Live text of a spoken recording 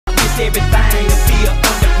everything to be an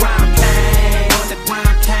underground king.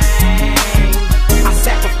 Underground king. I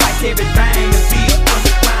sacrifice everything to be an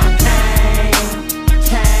underground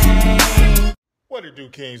king. King. What it do,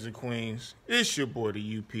 kings and queens? It's your boy,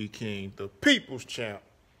 the UP King, the people's champ.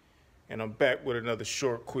 And I'm back with another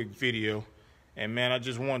short, quick video. And man, I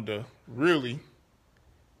just wanted to really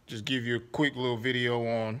just give you a quick little video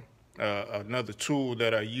on another tool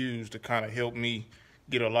that I use to kind of help me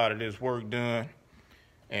get a lot of this work done.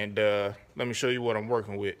 And let me show you what I'm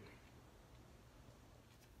working with.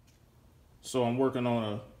 So I'm working on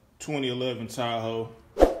a 2011 Tahoe.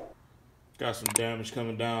 Got some damage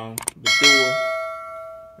coming down the door.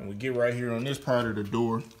 And we get right here on this part of the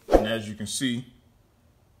door. And as you can see,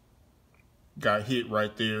 got hit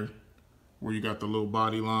right there where you got the little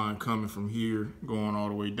body line coming from here going all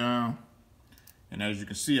the way down. And as you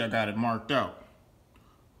can see, I got it marked out.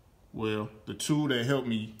 Well, the tool that helped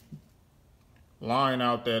me line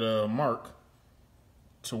out that mark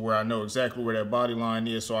to where I know exactly where that body line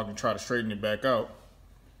is so I can try to straighten it back out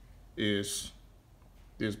is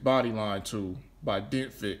this body line tool by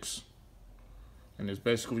Dentfix. And it's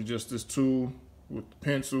basically just this tool with the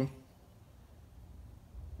pencil.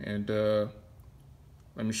 And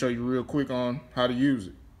let me show you real quick on how to use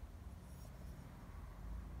it.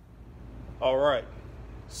 All right,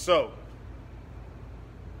 so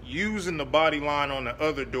using the body line on the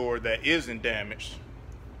other door that isn't damaged,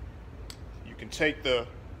 you can take the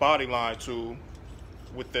body line tool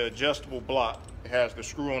with the adjustable block. It has the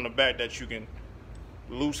screw on the back that you can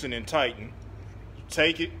loosen and tighten. You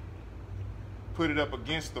take it, put it up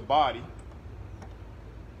against the body,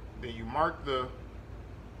 then you mark the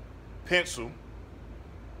pencil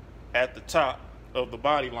at the top of the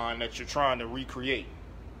body line that you're trying to recreate.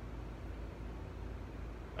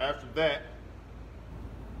 After that,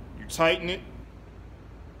 you tighten it,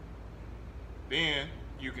 then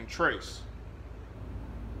you can trace.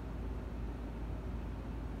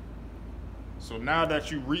 So now that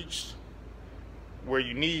you reached where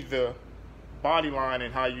you need the body line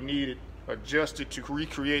and how you need it adjusted to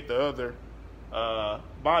recreate the other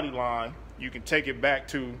body line, you can take it back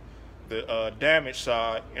to the damaged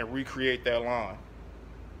side and recreate that line.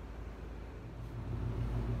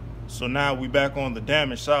 So now we back on the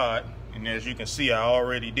damaged side, and as you can see, I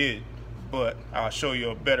already did, but I'll show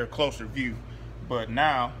you a better, closer view. But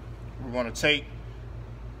now we're going to take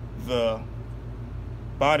the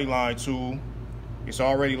body line tool. It's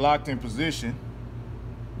already locked in position.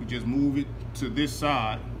 We just move it to this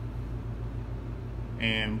side,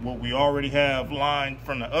 and what we already have lined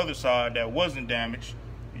from the other side that wasn't damaged,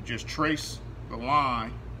 you just trace the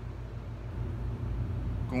line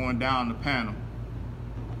going down the panel,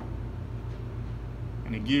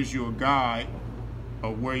 and it gives you a guide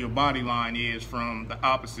of where your body line is from the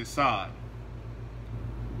opposite side.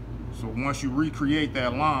 So once you recreate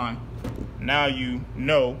that line, now you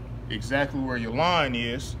know exactly where your line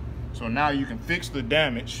is. So now you can fix the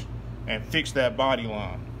damage and fix that body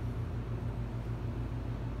line.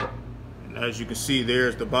 And as you can see,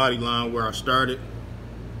 there's the body line where I started.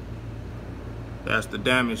 That's the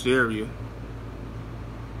damaged area.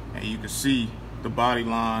 And you can see the body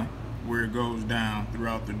line where it goes down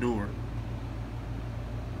throughout the door.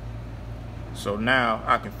 So now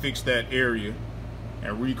I can fix that area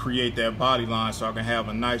and recreate that body line so I can have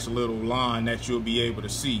a nice little line that you'll be able to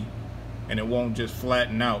see, and it won't just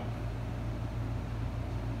flatten out.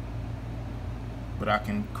 But I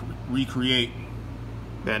can recreate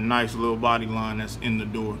that nice little body line that's in the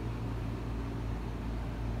door.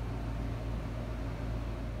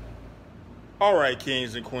 All right,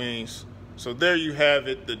 kings and queens. So there you have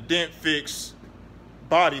it, the Dentfix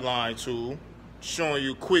body line tool, showing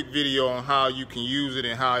you a quick video on how you can use it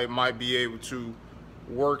and how it might be able to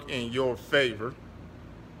work in your favor.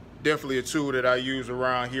 Definitely a tool that I use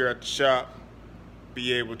around here at the shop,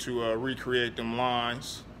 be able to recreate them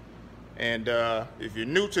lines. And if you're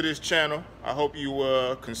new to this channel, I hope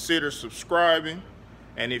you consider subscribing.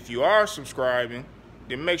 And if you are subscribing,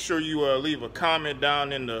 then make sure you leave a comment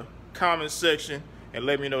down in the comment section and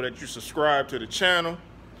let me know that you subscribe to the channel.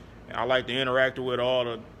 And I like to interact with all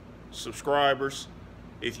the subscribers.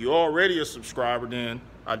 If you're already a subscriber, then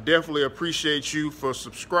I definitely appreciate you for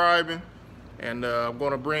subscribing. And I'm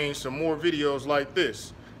going to bring some more videos like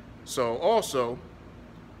this. So also,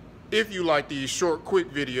 if you like these short, quick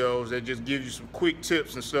videos that just give you some quick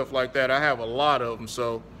tips and stuff like that, I have a lot of them.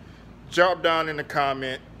 So drop down in the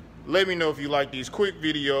comment. Let me know if you like these quick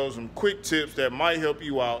videos and quick tips that might help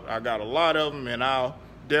you out. I got a lot of them, and I'll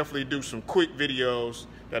definitely do some quick videos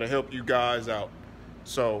that'll help you guys out.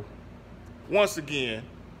 So once again,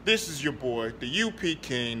 this is your boy, the UP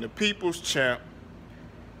King, the people's champ.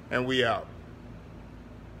 and we out.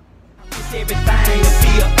 Everything